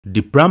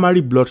The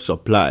primary blood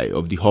supply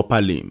of the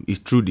upper limb is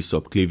through the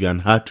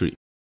subclavian artery.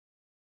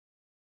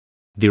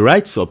 The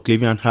right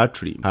subclavian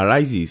artery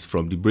arises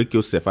from the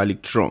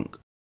brachiocephalic trunk,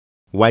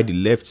 while the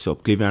left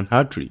subclavian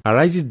artery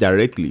arises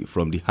directly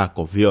from the arc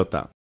of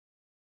aorta.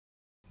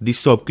 The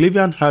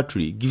subclavian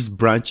artery gives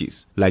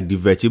branches like the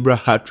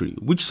vertebral artery,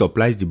 which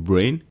supplies the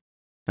brain,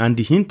 and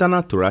the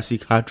internal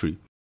thoracic artery,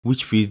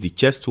 which feeds the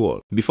chest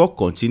wall before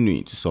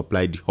continuing to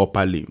supply the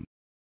upper limb.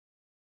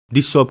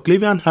 The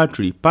subclavian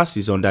artery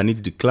passes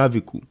underneath the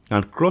clavicle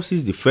and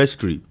crosses the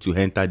first rib to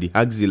enter the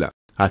axilla,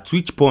 at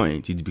which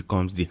point it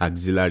becomes the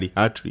axillary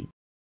artery.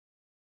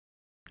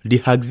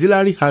 The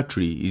axillary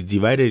artery is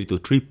divided into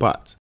three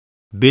parts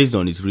based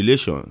on its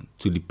relation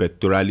to the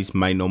pectoralis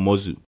minor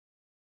muscle.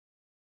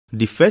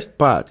 The first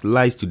part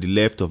lies to the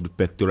left of the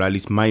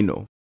pectoralis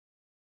minor.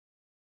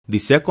 The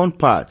second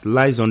part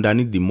lies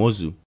underneath the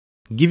muscle,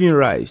 giving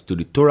rise to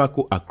the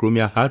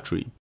thoracoacromial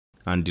artery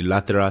and the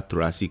lateral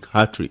thoracic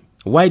artery,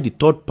 while the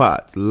third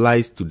part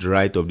lies to the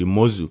right of the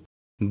muscle,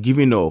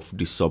 giving off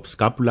the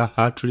subscapular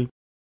artery,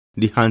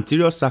 the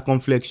anterior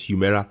circumflex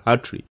humeral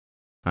artery,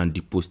 and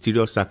the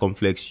posterior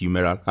circumflex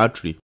humeral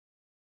artery.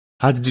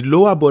 At the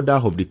lower border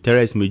of the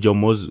teres major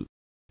muscle,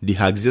 the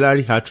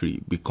axillary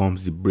artery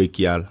becomes the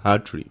brachial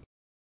artery.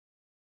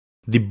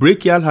 The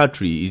brachial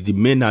artery is the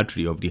main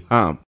artery of the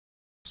arm,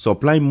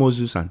 supplying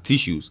muscles and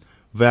tissues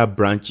via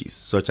branches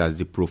such as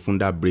the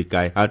profunda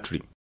brachii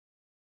artery.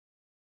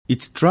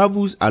 It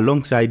travels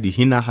alongside the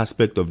inner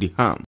aspect of the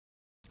arm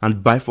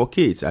and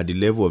bifurcates at the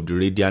level of the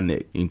radial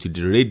neck into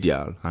the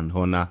radial and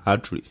ulnar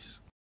arteries.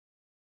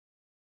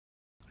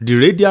 The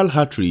radial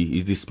artery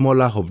is the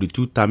smaller of the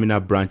two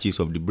terminal branches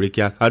of the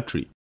brachial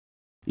artery.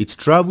 It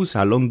travels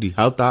along the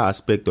outer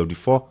aspect of the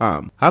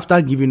forearm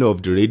after giving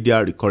off the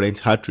radial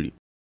recurrent artery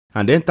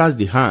and enters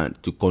the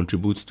hand to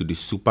contribute to the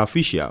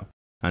superficial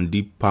and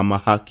deep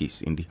palmar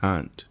arches in the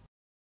hand.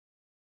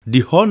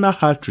 The ulnar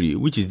artery,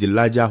 which is the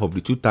larger of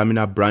the two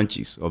terminal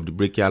branches of the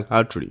brachial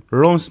artery,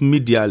 runs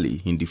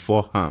medially in the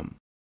forearm.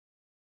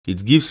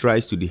 It gives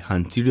rise to the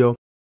anterior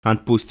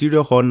and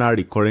posterior ulnar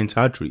recurrent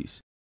arteries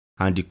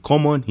and the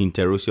common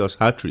interosseous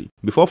artery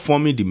before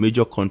forming the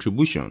major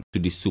contribution to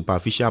the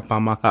superficial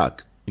palmar arch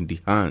in the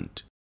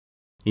hand.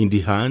 In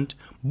the hand,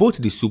 both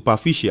the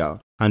superficial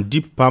and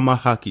deep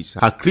palmar arches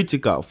are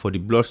critical for the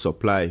blood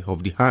supply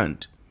of the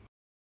hand.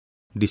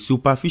 The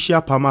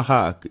superficial palmar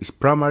arch is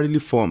primarily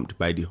formed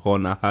by the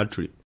ulnar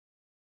artery,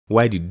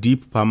 while the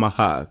deep palmar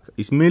arch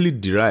is mainly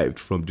derived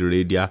from the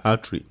radial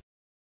artery.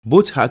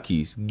 Both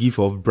arches give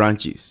off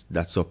branches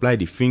that supply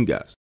the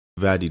fingers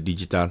via the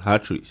digital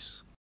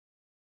arteries.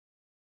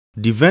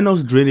 The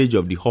venous drainage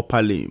of the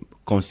upper limb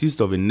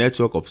consists of a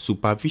network of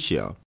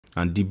superficial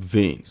and deep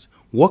veins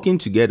working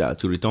together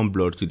to return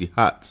blood to the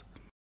heart.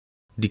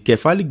 The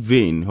cephalic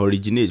vein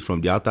originates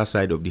from the outer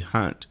side of the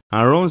hand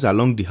and runs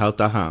along the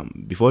outer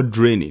arm before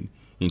draining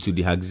into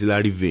the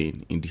axillary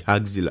vein in the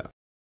axilla.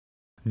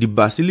 The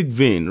basilic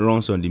vein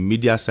runs on the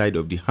medial side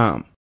of the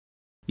arm.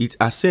 It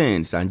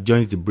ascends and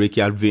joins the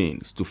brachial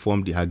veins to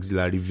form the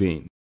axillary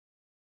vein.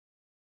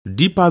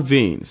 Deeper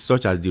veins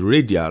such as the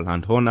radial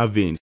and ulnar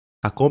veins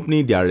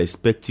accompany their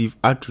respective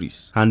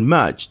arteries and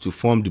merge to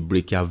form the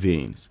brachial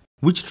veins,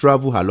 which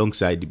travel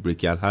alongside the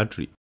brachial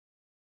artery.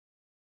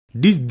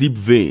 These deep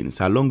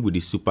veins, along with the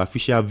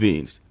superficial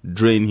veins,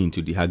 drain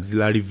into the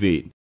axillary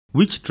vein,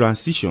 which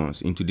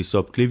transitions into the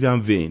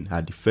subclavian vein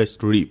at the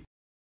first rib.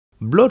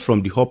 Blood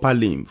from the upper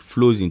limb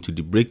flows into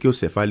the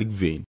brachiocephalic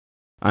vein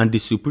and the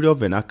superior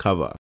vena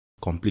cava,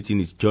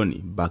 completing its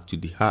journey back to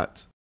the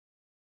heart.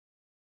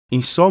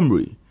 In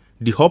summary,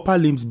 the upper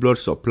limb's blood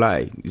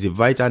supply is a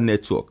vital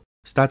network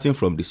starting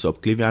from the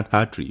subclavian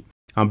artery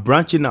and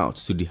branching out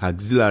to the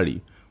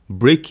axillary,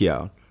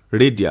 brachial,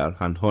 radial,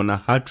 and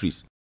ulnar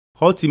arteries,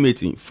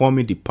 ultimately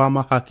forming the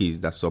palmar arches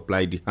that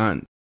supply the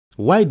hand,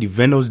 while the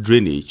venous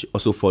drainage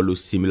also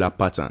follows similar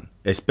pattern,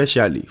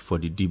 especially for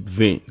the deep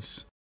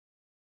veins.